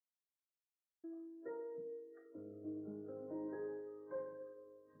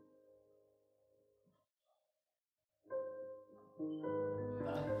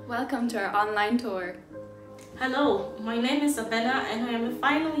Welcome to our online tour. Hello, my name is Sabena and I am a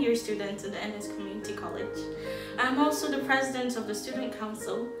final year student at the Ennis Community College. I am also the president of the Student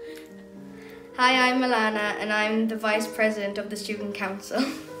Council. Hi, I'm Milana and I'm the vice president of the Student Council.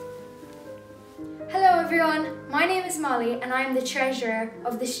 Hello everyone, my name is Molly and I'm the treasurer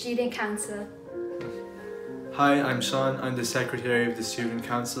of the Student Council. Hi, I'm Sean, I'm the secretary of the Student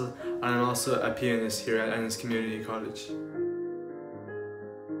Council and I'm also a pianist here at Ennis Community College.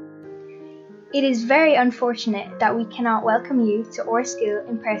 It is very unfortunate that we cannot welcome you to our school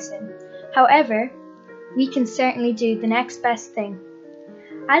in person. However, we can certainly do the next best thing.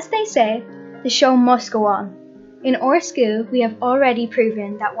 As they say, the show must go on. In our school, we have already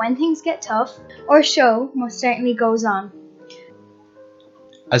proven that when things get tough, our show most certainly goes on.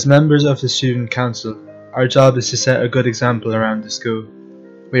 As members of the Student Council, our job is to set a good example around the school.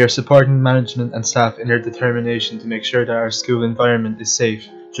 We are supporting management and staff in their determination to make sure that our school environment is safe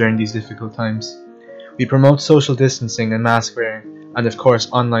during these difficult times. We promote social distancing and mask wearing, and of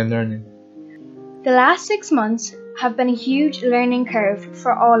course online learning. The last 6 months have been a huge learning curve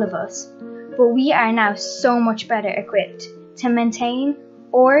for all of us, but we are now so much better equipped to maintain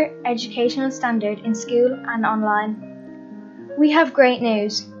our educational standard in school and online. We have great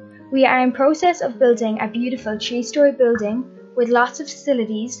news. We are in process of building a beautiful 3-story building with lots of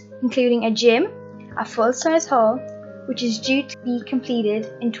facilities, including a gym, a full-size hall, which is due to be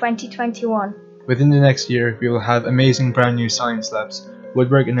completed in 2021. Within the next year, we will have amazing brand new science labs,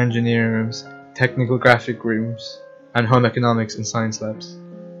 woodwork and engineering rooms, technical graphic rooms, and home economics and science labs.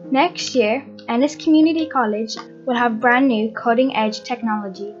 Next year, Ennis Community College will have brand new cutting-edge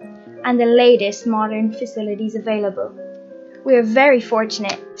technology and the latest modern facilities available. We are very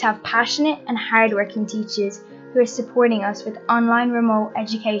fortunate to have passionate and hard-working teachers who are supporting us with online remote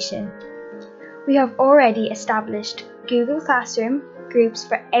education. We have already established Google Classroom groups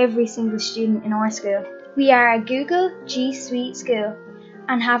for every single student in our school. We are a Google G Suite school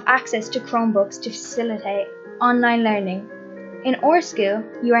and have access to Chromebooks to facilitate online learning. In our school,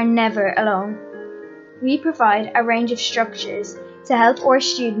 you are never alone. We provide a range of structures to help our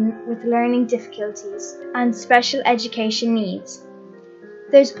students with learning difficulties and special education needs.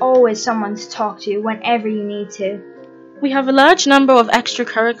 There's always someone to talk to whenever you need to. We have a large number of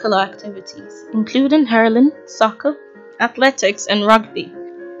extracurricular activities, including hurling, soccer, athletics and rugby.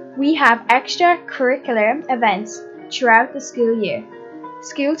 We have extracurricular events throughout the school year.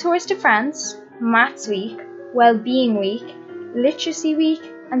 School tours to France, Maths Week, Wellbeing Week, Literacy Week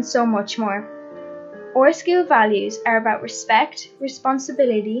and so much more. Our school values are about respect,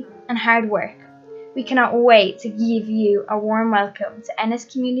 responsibility and hard work. We cannot wait to give you a warm welcome to Ennis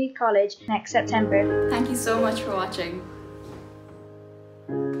Community College next September. Thank you so much for watching.